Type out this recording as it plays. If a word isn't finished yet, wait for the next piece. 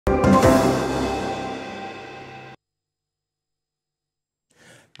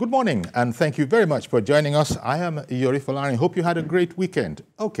Good morning, and thank you very much for joining us. I am eorge. Hope you had a great weekend.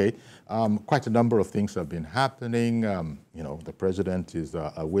 Okay, quite a number of things have been happening. You know, the president is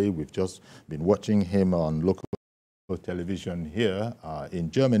away. We've just been watching him on local television here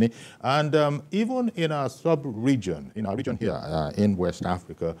in Germany, and even in our sub-region, in our region here in West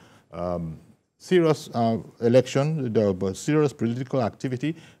Africa, serious election, serious political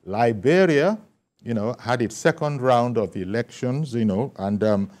activity. Liberia, you know, had its second round of elections, you know, and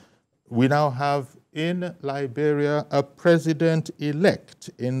we now have in Liberia a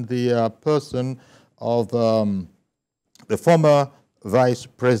president-elect in the person of the former vice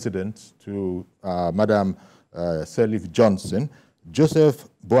president to Madam Sirleaf Johnson, Joseph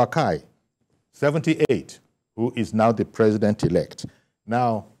Boakai, 78, who is now the president-elect.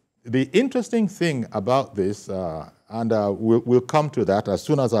 Now, the interesting thing about this, and we'll come to that as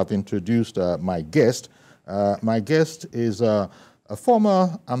soon as I've introduced my guest. My guest is a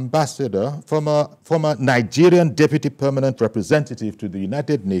former ambassador, former Nigerian deputy permanent representative to the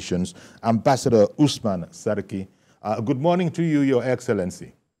United Nations, Ambassador Usman Sarki. Good morning to you, Your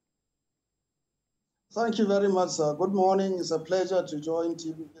Excellency. Thank you very much, sir. Good morning. It's a pleasure to join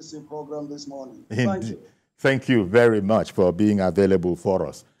TVC program this morning. Thank you. Thank you very much for being available for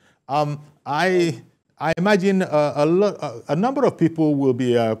us. I imagine a number of people will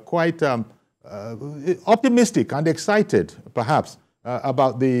be quite optimistic and excited, perhaps,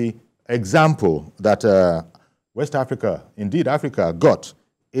 about the example that West Africa, indeed Africa, got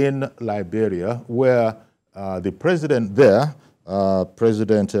in Liberia, where the president there,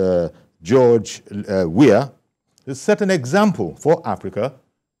 President George Weah, set an example for Africa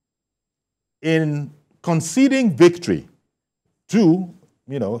in conceding victory to,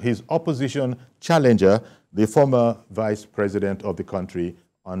 you know, his opposition challenger, the former vice president of the country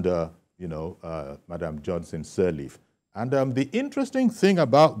under, you know, Madam Johnson Sirleaf. And the interesting thing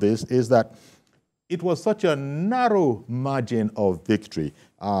about this is that it was such a narrow margin of victory.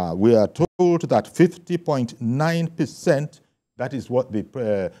 We are told that 50.9%, that is what the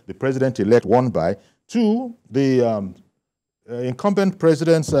president-elect won by, to the incumbent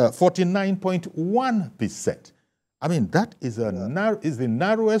president's 49.1%. I mean, that is the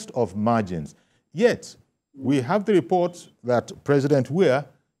narrowest of margins. Yet, we have the report that President Weah,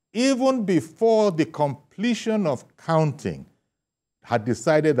 even before the completion of counting, had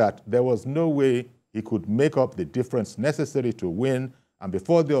decided that there was no way he could make up the difference necessary to win. And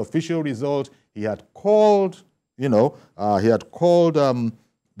before the official result, he had called, you know, the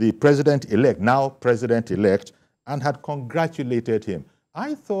president-elect, now president-elect, and had congratulated him.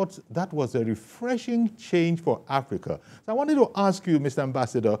 I thought that was a refreshing change for Africa. So I wanted to ask you, Mr.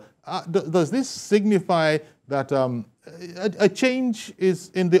 Ambassador, does this signify that a change is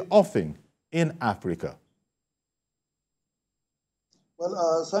in the offing in Africa?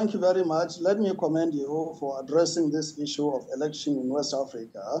 Well, thank you very much. Let me commend you for addressing this issue of election in West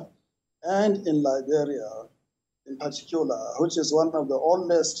Africa and in Liberia in particular, which is one of the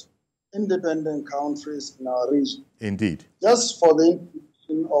oldest independent countries in our region. Indeed. Just for the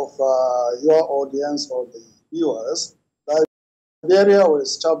information of your audience or the viewers, Liberia was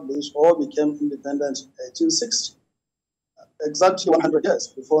established or became independent in 1860, exactly 100 years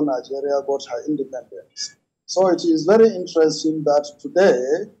before Nigeria got her independence. So it is very interesting that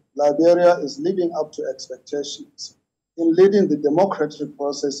today Liberia is living up to expectations in leading the democratic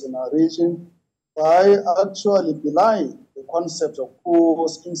process in our region by actually belying the concept of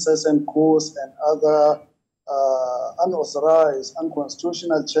coups, incessant coups, and other unauthorized,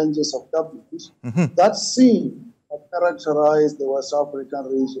 unconstitutional changes of government that seem to characterize the West African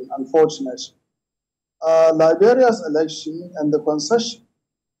region, unfortunately. Liberia's election and the concession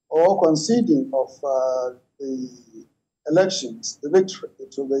or conceding of the elections, the victory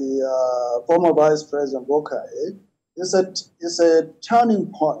to the former Vice President Boakai is a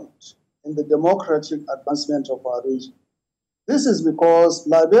turning point in the democratic advancement of our region. This is because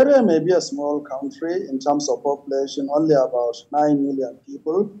Liberia may be a small country in terms of population, only about 9 million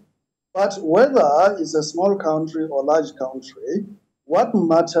people, but whether it's a small country or large country, what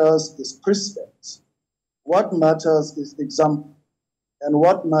matters is precedence, what matters is example, and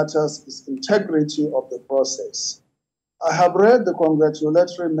what matters is integrity of the process. I have read the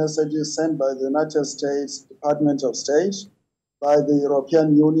congratulatory messages sent by the United States Department of State, by the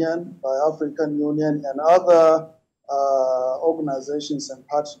European Union, by African Union, and other organizations and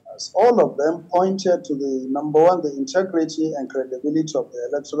partners. All of them pointed to the number one, the integrity and credibility of the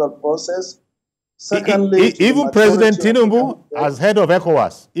electoral process. Secondly, even President Tinubu, as head of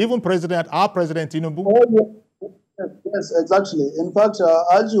ECOWAS, even our President Tinubu. Yes, exactly. In fact,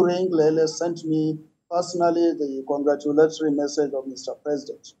 Ajuring Lele sent me personally the congratulatory message of Mr.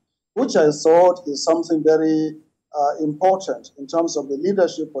 President, which I thought is something very important in terms of the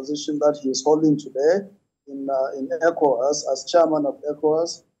leadership position that he is holding today in ECOWAS as chairman of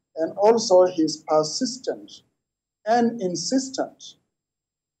ECOWAS, and also his persistent and insistent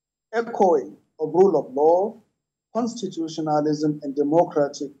echoing of rule of law, constitutionalism, and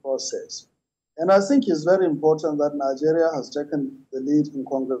democratic process. And I think it's very important that Nigeria has taken the lead in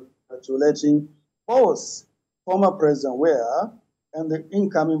congratulating both former President Weah and the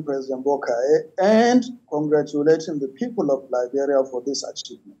incoming President Boakai, and congratulating the people of Liberia for this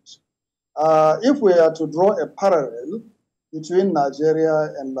achievement. If we are to draw a parallel between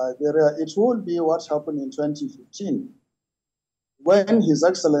Nigeria and Liberia, it will be what happened in 2015, when His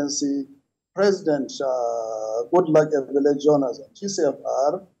Excellency President Goodluck Ebele Jonathan,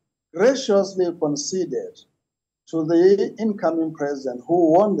 GCFR, graciously conceded to the incoming president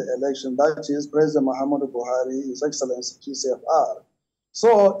who won the election, that is President Muhammadu Buhari, His Excellency GCFR.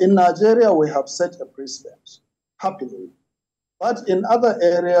 So in Nigeria, we have set a precedent, happily. But in other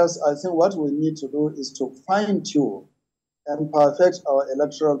areas, I think what we need to do is to fine-tune and perfect our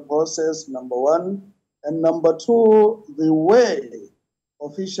electoral process, number one, and number two, the way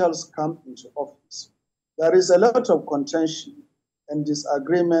officials come into office. There is a lot of contention and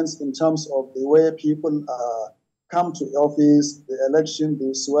disagreements in terms of the way people come to office, the election,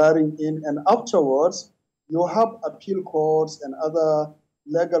 the swearing in, and afterwards, you have appeal courts and other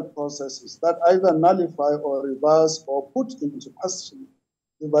legal processes that either nullify or reverse or put into question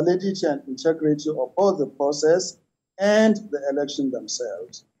the validity and integrity of both the process and the election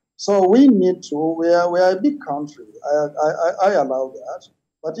themselves. So we need to, we are a big country, I allow that,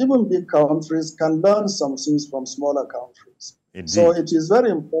 but even big countries can learn some things from smaller countries. Indeed. So it is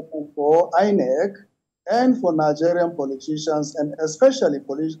very important for INEC and for Nigerian politicians, and especially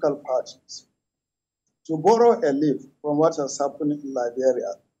political parties, to borrow a leaf from what has happened in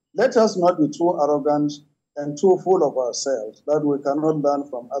Liberia. Let us not be too arrogant and too full of ourselves that we cannot learn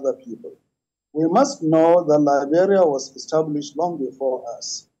from other people. We must know that Liberia was established long before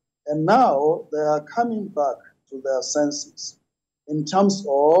us, and now they are coming back to their senses in terms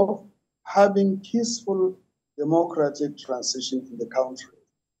of having peaceful democratic transition in the country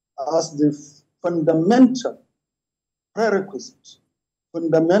as the fundamental prerequisite,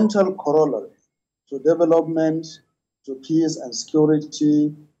 fundamental corollary to development, to peace and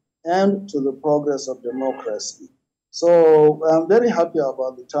security, and to the progress of democracy. So I'm very happy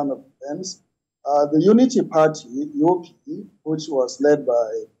about the turn of events. The Unity Party, UP, which was led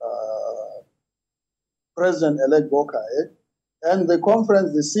by President-elect Boakai, and the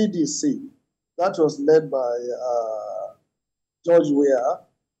conference, the CDC, that was led by George Weah,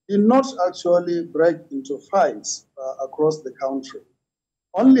 did not actually break into fights across the country.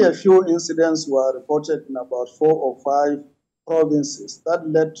 Only a few incidents were reported in about 4 or 5 provinces that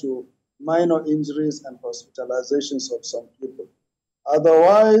led to minor injuries and hospitalizations of some people.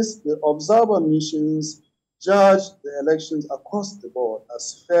 Otherwise, the observer missions judged the elections across the board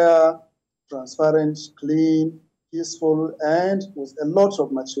as fair, transparent, clean, peaceful, and with a lot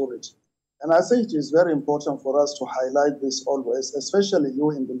of maturity. And I think it is very important for us to highlight this always, especially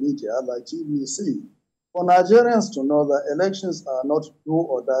you in the media like TVC, for Nigerians to know that elections are not do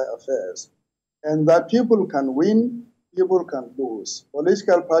or die affairs, and that people can win, people can lose.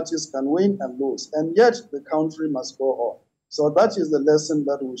 Political parties can win and lose, and yet the country must go on. So that is the lesson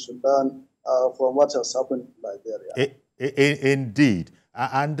that we should learn from what has happened in Liberia. Indeed.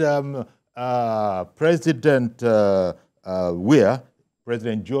 And President Weah,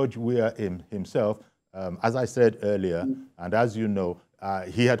 President George Weah himself, as I said earlier, and as you know,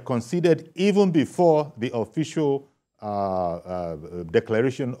 he had conceded even before the official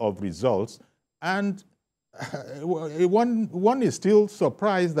declaration of results. And one is still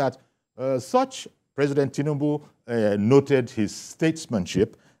surprised that such President Tinubu noted his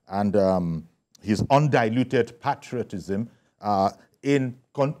statesmanship and his undiluted patriotism in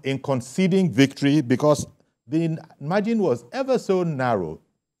conceding victory, because the margin was ever so narrow,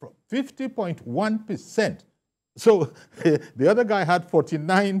 50.1%. So the other guy had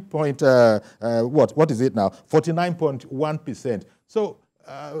 49 point, what is it now? 49.1%. So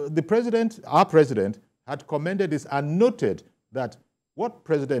the president, our president, had commended this and noted that what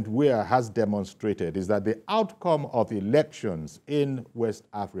President Weah has demonstrated is that the outcome of elections in West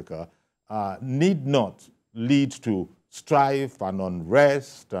Africa need not lead to strife and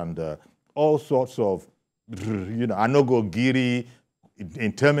unrest and all sorts of, anogogiri,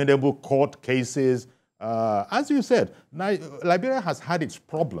 interminable court cases. As you said, Liberia has had its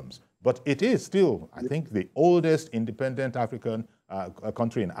problems, but it is still, I think, the oldest independent African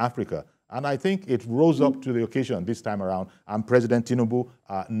country in Africa. And I think it rose up to the occasion this time around, and President Tinubu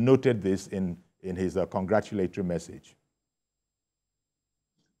noted this in his congratulatory message.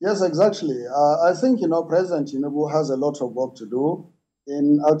 Yes, exactly. I think, President Tinubu has a lot of work to do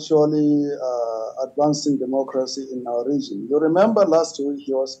in actually advancing democracy in our region. You remember last week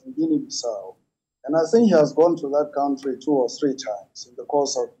he was in Guinea-Bissau, and I think he has gone to that country 2 or 3 times in the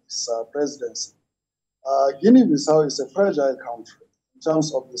course of his presidency. Guinea-Bissau is a fragile country in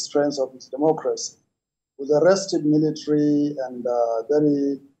terms of the strength of its democracy, with a restive military and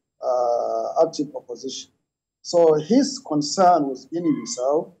very active opposition. So his concern with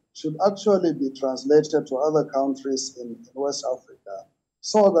Guinea-Bissau should actually be translated to other countries in West Africa,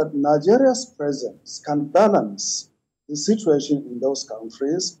 so that Nigeria's presence can balance the situation in those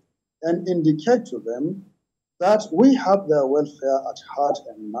countries and indicate to them that we have their welfare at heart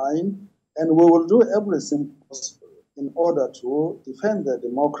and mind, and we will do everything possible in order to defend their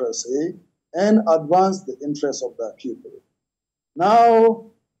democracy and advance the interests of their people. Now,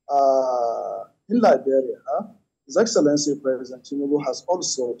 in Liberia, His Excellency President Tinubu has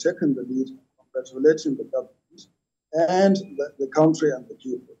also taken the lead in congratulating the government and the country and the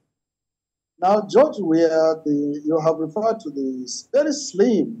people. Now, George Weah, you have referred to this very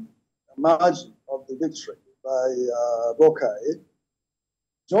slim margin of the victory by Boakai.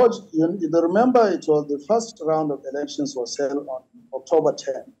 George, you remember it was the first round of elections was held on October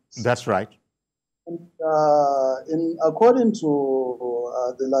 10th. That's right. And according to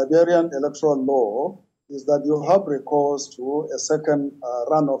the Liberian electoral law, is that you have recourse to a second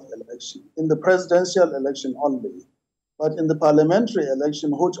runoff election in the presidential election only. But in the parliamentary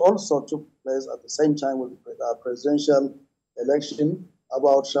election, which also took place at the same time with the presidential election,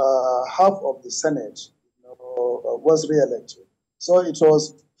 about half of the Senate was re-elected. So it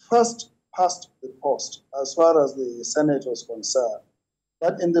was first past the post as far as the Senate was concerned.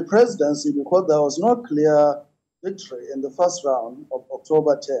 But in the presidency, because there was no clear victory in the first round of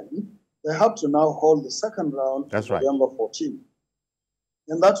October 10, they have to now hold the second round on November 14.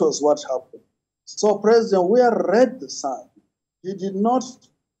 And that was what happened. So President Weah read the sign. He did not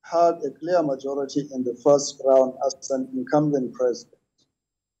have a clear majority in the first round as an incumbent president.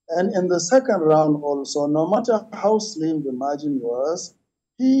 And in the second round also, no matter how slim the margin was,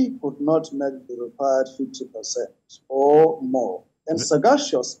 he could not make the required 50% or more. And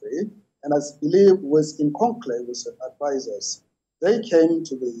sagaciously, and I believe was in conclave with advisors, they came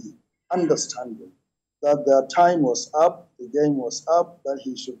to the understanding that their time was up, the game was up, that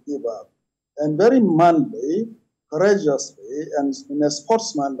he should give up. And very manly, courageously, and in a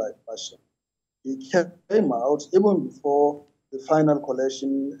sportsmanlike fashion, he came out even before the final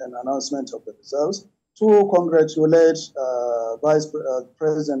collation and announcement of the results to congratulate Vice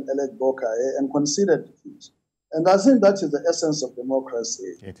President-elect Boakai and conceded defeat. And I think that is the essence of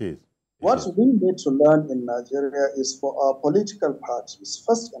democracy. It is. What we need to learn in Nigeria is for our political parties,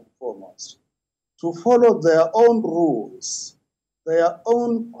 first and foremost, to follow their own rules, their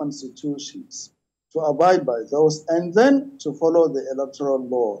own constitutions, to abide by those, and then to follow the electoral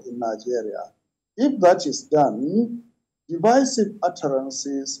law in Nigeria. If that is done, divisive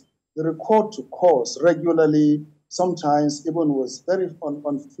utterances, the recourse to courts regularly, sometimes even with very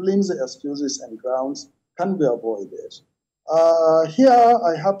on flimsy excuses and grounds, can be avoided. Here,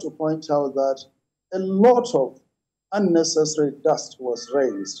 I have to point out that a lot of unnecessary dust was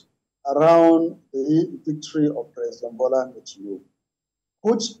raised around the victory of President Bola Tinubu,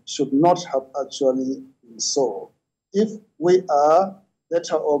 which should not have actually been so if we are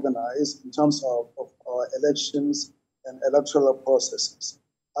better organized in terms of our elections and electoral processes.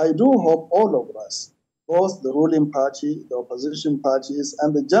 I do hope all of us, both the ruling party, the opposition parties,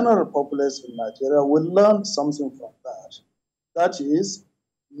 and the general populace in Nigeria will learn something from that. That is,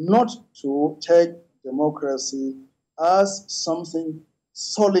 not to take democracy as something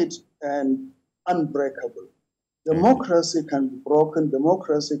solid and unbreakable. Democracy can be broken,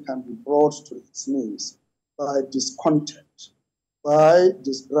 democracy can be brought to its knees by discontent, by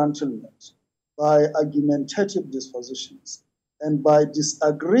disgruntlement, by argumentative dispositions, and by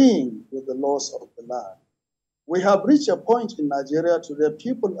disagreeing with the laws of the land. We have reached a point in Nigeria today,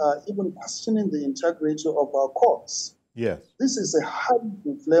 people are even questioning the integrity of our courts. Yes. This is a highly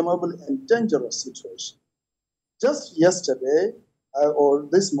inflammable and dangerous situation. Just yesterday, or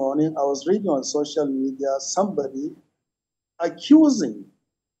this morning, I was reading on social media somebody accusing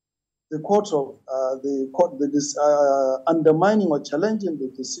the court of undermining or challenging the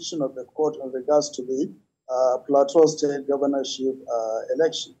decision of the court in regards to the Plateau State governorship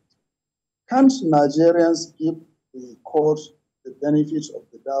election. Can't Nigerians give the court the benefit of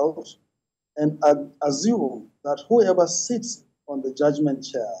the doubt and assume that whoever sits on the judgment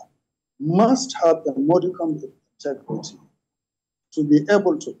chair must have a modicum of integrity to be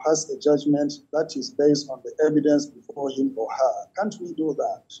able to pass a judgment that is based on the evidence before him or her. Can't we do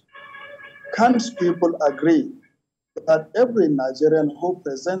that? Can't people agree that every Nigerian who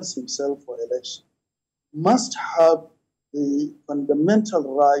presents himself for election must have the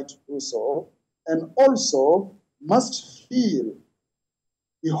fundamental right to do so, and also must feel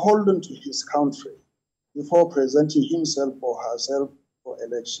beholden to his country before presenting himself or herself for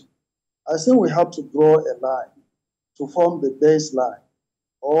election? I think we have to draw a line to form the baseline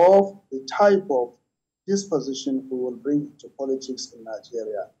of the type of disposition we will bring into politics in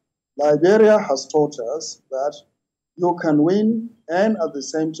Nigeria. Liberia has taught us that you can win and at the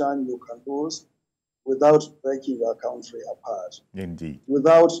same time you can lose without breaking your country apart. Indeed.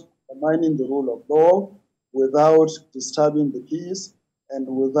 Without undermining the rule of law, without disturbing the peace, and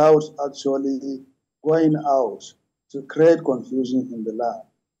without actually going out to create confusion in the land.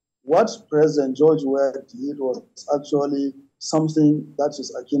 What President George Weah did was actually something that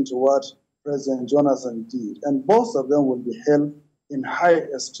is akin to what President Jonathan did. And both of them will be held in high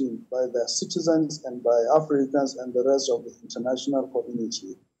esteem by their citizens and by Africans and the rest of the international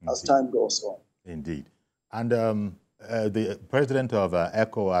community as time goes on. Indeed. And the president of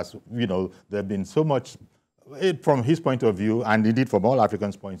ECOWAS, you know, there have been so much, from his point of view, and indeed from all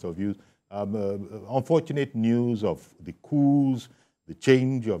Africans' points of view, unfortunate news of the coups, the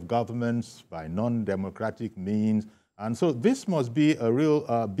change of governments by non-democratic means. And so this must be a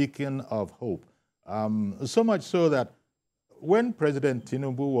real beacon of hope. So much so that when President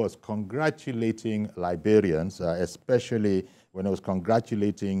Tinubu was congratulating Liberians, especially when he was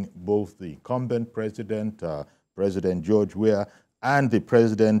congratulating both the incumbent president, President George Weah, and the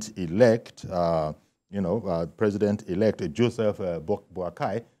president-elect, President-elect Joseph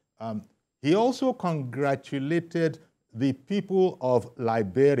Boakai, he also congratulated the people of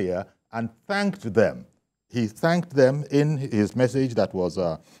Liberia and thanked them. He thanked them in his message that was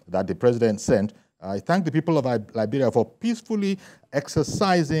that the president sent. I thank the people of Liberia for peacefully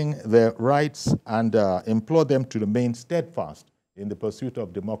exercising their rights and implore them to remain steadfast in the pursuit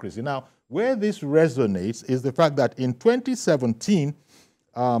of democracy. Now, where this resonates is the fact that in 2017,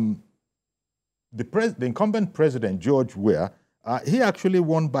 the incumbent president, George Weah, he actually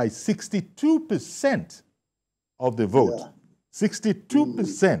won by 62% of the vote. Yeah.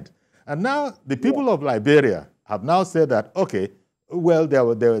 62%. And now the people of Liberia have now said that, okay, well,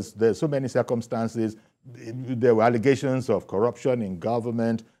 there's so many circumstances. There were allegations of corruption in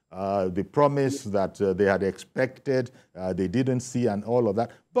government, the promise that they had expected, they didn't see, and all of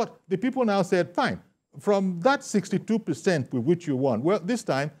that. But the people now said, fine, from that 62% with which you won, well, this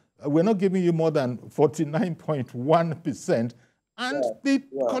time, we're not giving you more than 49.1%, and the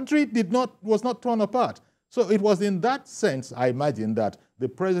country was not torn apart. So it was in that sense, I imagine, that the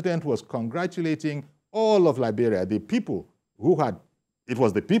president was congratulating all of Liberia, the people who had, it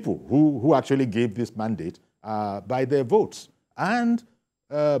was the people who actually gave this mandate by their votes. And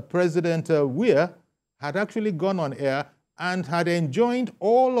President Weah had actually gone on air and had enjoined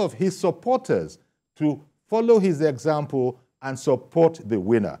all of his supporters to follow his example and support the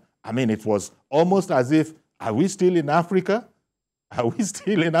winner. I mean, it was almost as if, are we still in Africa? Are we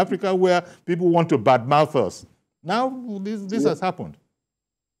still in Africa where people want to badmouth us? Now this has happened.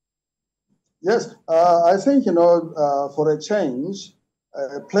 Yes, I think, for a change,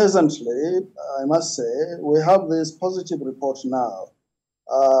 pleasantly, I must say, we have this positive report now.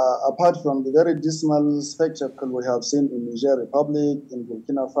 Apart from the very dismal spectacle we have seen in Niger Republic, in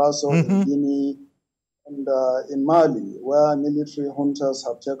Burkina Faso, in Guinea, and in Mali, where military juntas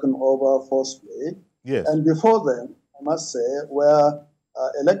have taken over forcefully. Yes. And before them, I must say, where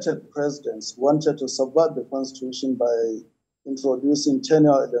elected presidents wanted to subvert the constitution by introducing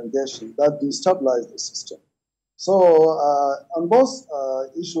tenure elongation that destabilized the system. So on both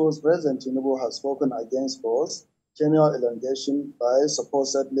issues, President Tinubu has spoken against both tenure elongation by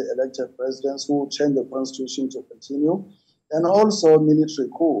supposedly elected presidents who change the constitution to continue, and also military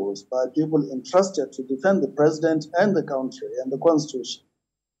coups by people entrusted to defend the president and the country and the constitution.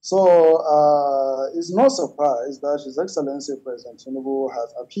 So it's no surprise that His Excellency President Tinubu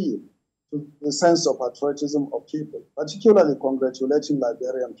has appealed to the sense of patriotism of people, particularly congratulating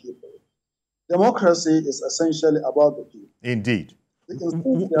Liberian people. Democracy is essentially about the people. Indeed.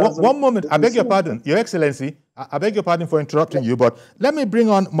 One moment, I beg your pardon, Your Excellency, I beg your pardon for interrupting you, but let me bring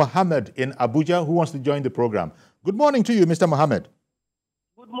on Mohammed in Abuja who wants to join the program. Good morning to you, Mr. Mohammed.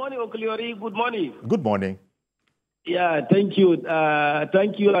 Good morning, Uncle Yori. Good morning. Good morning. Yeah, thank you.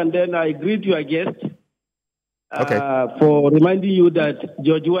 Thank you, and then I greet your guest for reminding you that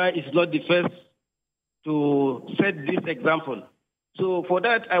George Weah is not the first to set this example. So for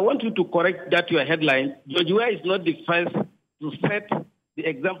that, I want you to correct that your headline. George Weah is not the first to set the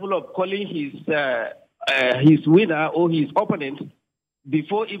example of calling his winner or his opponent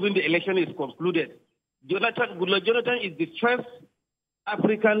before even the election is concluded. Goodluck Jonathan is the first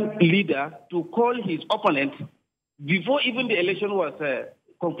African leader to call his opponent before even the election was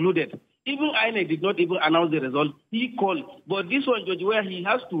concluded. Even INEC did not even announce the result. He called. But this one, George Weah, he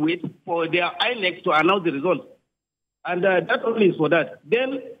has to wait for their INEC to announce the result. And that only is for that.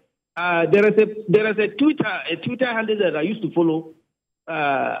 Then there is a Twitter handle that I used to follow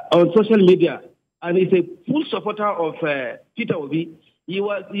on social media, and he's a full supporter of Peter Obi. He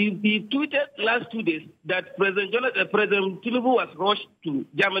tweeted last 2 days that President Tinubu was rushed to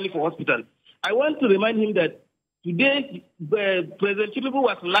Germany for hospital. I want to remind him that today President Tinubu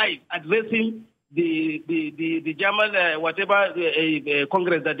was live addressing the German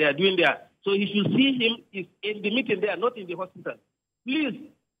Congress that they are doing there. So he should see him in the meeting there, not in the hospital. Please,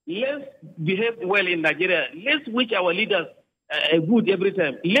 let's behave well in Nigeria. Let's wish our leaders good every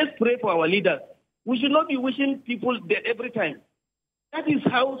time. Let's pray for our leaders. We should not be wishing people dead every time. That is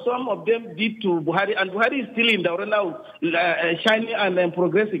how some of them did to Buhari, and Buhari is still in the now, shining and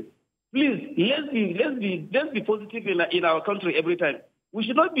progressing. Please, let's be positive in our country every time. We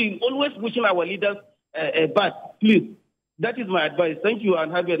should not be always wishing our leaders bad. Please, that is my advice. Thank you,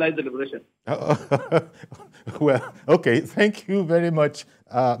 and have a nice deliberation. Well, okay. Thank you very much,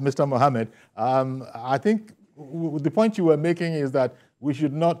 Mr. Mohammed. I think the point you were making is that we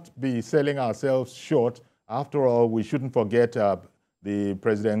should not be selling ourselves short. After all, we shouldn't forget the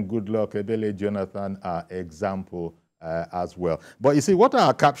President Goodluck Ebele Jonathan example as well. But you see, what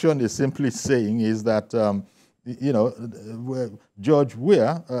our caption is simply saying is that, George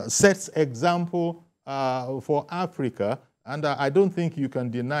Weah sets example for Africa, and I don't think you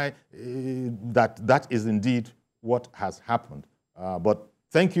can deny that is indeed what has happened. But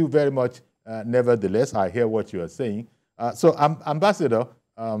thank you very much, nevertheless. I hear what you are saying. So, Ambassador,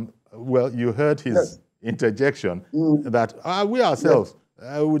 well, you heard his interjection that we ourselves,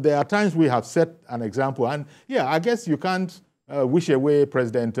 there are times we have set an example. And yeah, I guess you can't wish away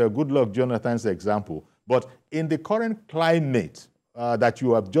President Goodluck Jonathan's example. But in the current climate that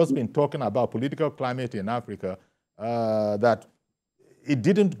you have just been talking about, political climate in Africa, that it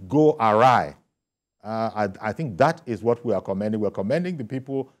didn't go awry. I think that is what we are commending. We're commending the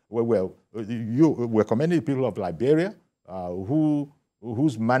people, we're commending the people of Liberia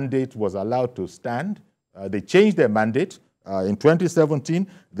whose mandate was allowed to stand. They changed their mandate. In 2017,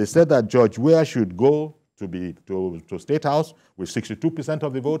 they said that George Weah should go to State House with 62%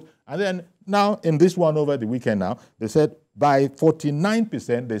 of the vote. And then now, in this one over the weekend now, they said by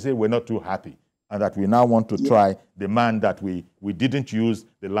 49%, they say we're not too happy and that we now want to try the man that we didn't use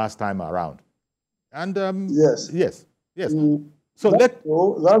the last time around. And yes. So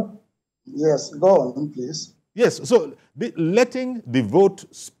yes, go on, please. Yes, so letting the vote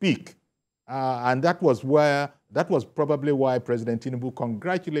speak, and that was probably why President Tinubu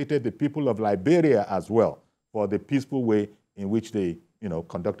congratulated the people of Liberia as well for the peaceful way in which they,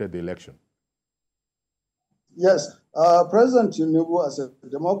 conducted the election. Yes, President Tinubu, as a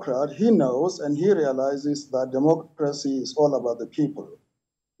Democrat, he knows and he realizes that democracy is all about the people,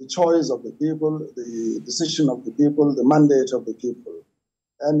 the choice of the people, the decision of the people, the mandate of the people.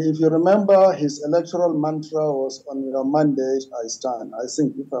 And if you remember, his electoral mantra was, "On your mandate, I stand." I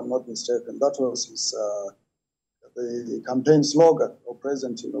think, if I'm not mistaken, that was his the campaign slogan of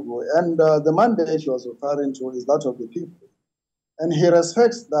President Tinubu. And the mandate he was referring to is that of the people. And he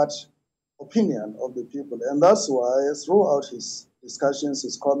respects that opinion of the people. And that's why throughout his discussions,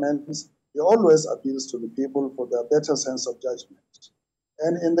 his comments, he always appeals to the people for their better sense of judgment.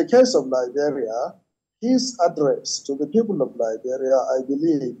 And in the case of Liberia, his address to the people of Liberia, I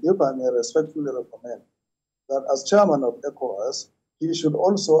believe, if I may respectfully recommend, that as chairman of ECOWAS, he should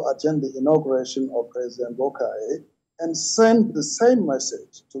also attend the inauguration of President Boakai and send the same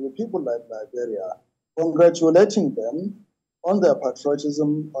message to the people of Liberia, congratulating them on their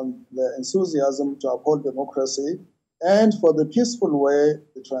patriotism, on their enthusiasm to uphold democracy, and for the peaceful way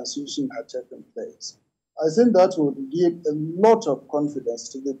the transition had taken place. I think that would give a lot of confidence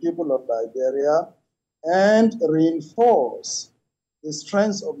to the people of Liberia and reinforce the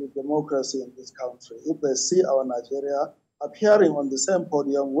strength of the democracy in this country if they see our Nigeria appearing on the same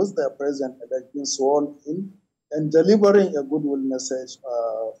podium with their president-elect being sworn in and delivering a goodwill message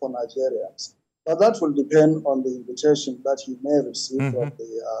for Nigerians. But that will depend on the invitation that he may receive from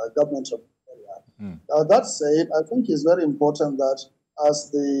the government of Nigeria. That said, I think it's very important that, as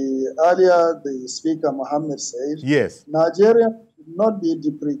the speaker Mohammed said, Nigeria should not be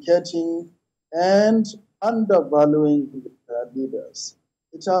deprecating and undervaluing the their leaders.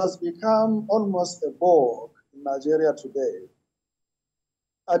 It has become almost a vogue in Nigeria today,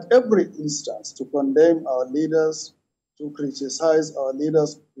 at every instance, to condemn our leaders, to criticize our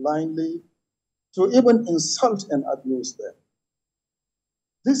leaders blindly, to even insult and abuse them.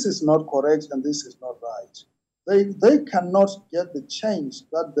 This is not correct and this is not right. They cannot get the change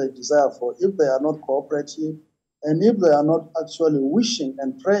that they desire for if they are not cooperative and if they are not actually wishing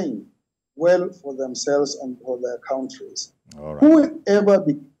and praying well for themselves and for their countries. All right. Whoever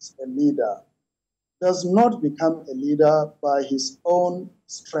becomes a leader does not become a leader by his own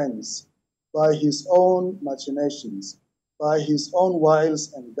strengths, by his own machinations, by his own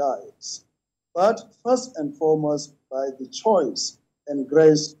wiles and guides, but first and foremost by the choice and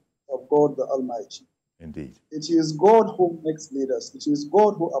grace of God the Almighty. Indeed. It is God who makes leaders. It is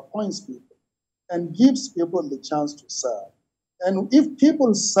God who appoints people and gives people the chance to serve. And if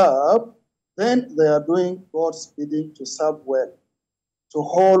people serve, then they are doing God's bidding to serve well, to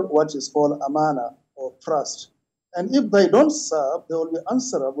hold what is called amana or trust. And if they don't serve, they will be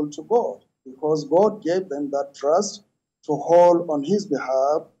answerable to God because God gave them that trust to hold on his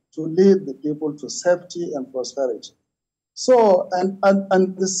behalf to lead the people to safety and prosperity. So, and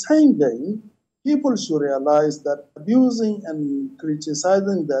the same vein, people should realize that abusing and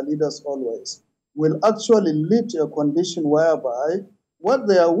criticizing their leaders always will actually lead to a condition whereby what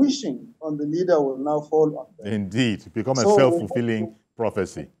they are wishing on the leader will now fall on them. Indeed, become a self-fulfilling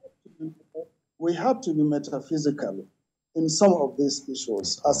prophecy. We have to be metaphysical in some of these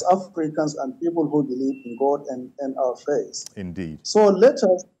issues as Africans and people who believe in God and our faith. Indeed. So let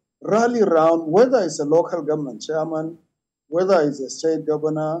us rally around, whether it's a local government chairman, whether it's a state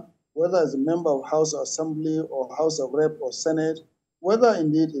governor, whether it's a member of House of Assembly or House of Rep or Senate, whether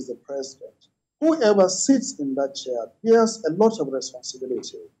indeed is the president. Whoever sits in that chair bears a lot of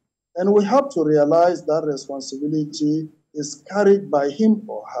responsibility. And we have to realize that responsibility is carried by him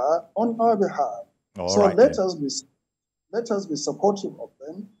or her on our behalf. Let us be supportive of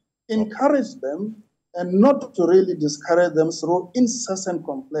them, encourage them, and not to really discourage them through incessant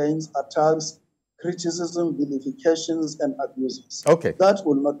complaints, attacks, criticism, vilifications, and abuses. Okay. That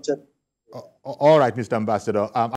will not take. All right, Mr. Ambassador.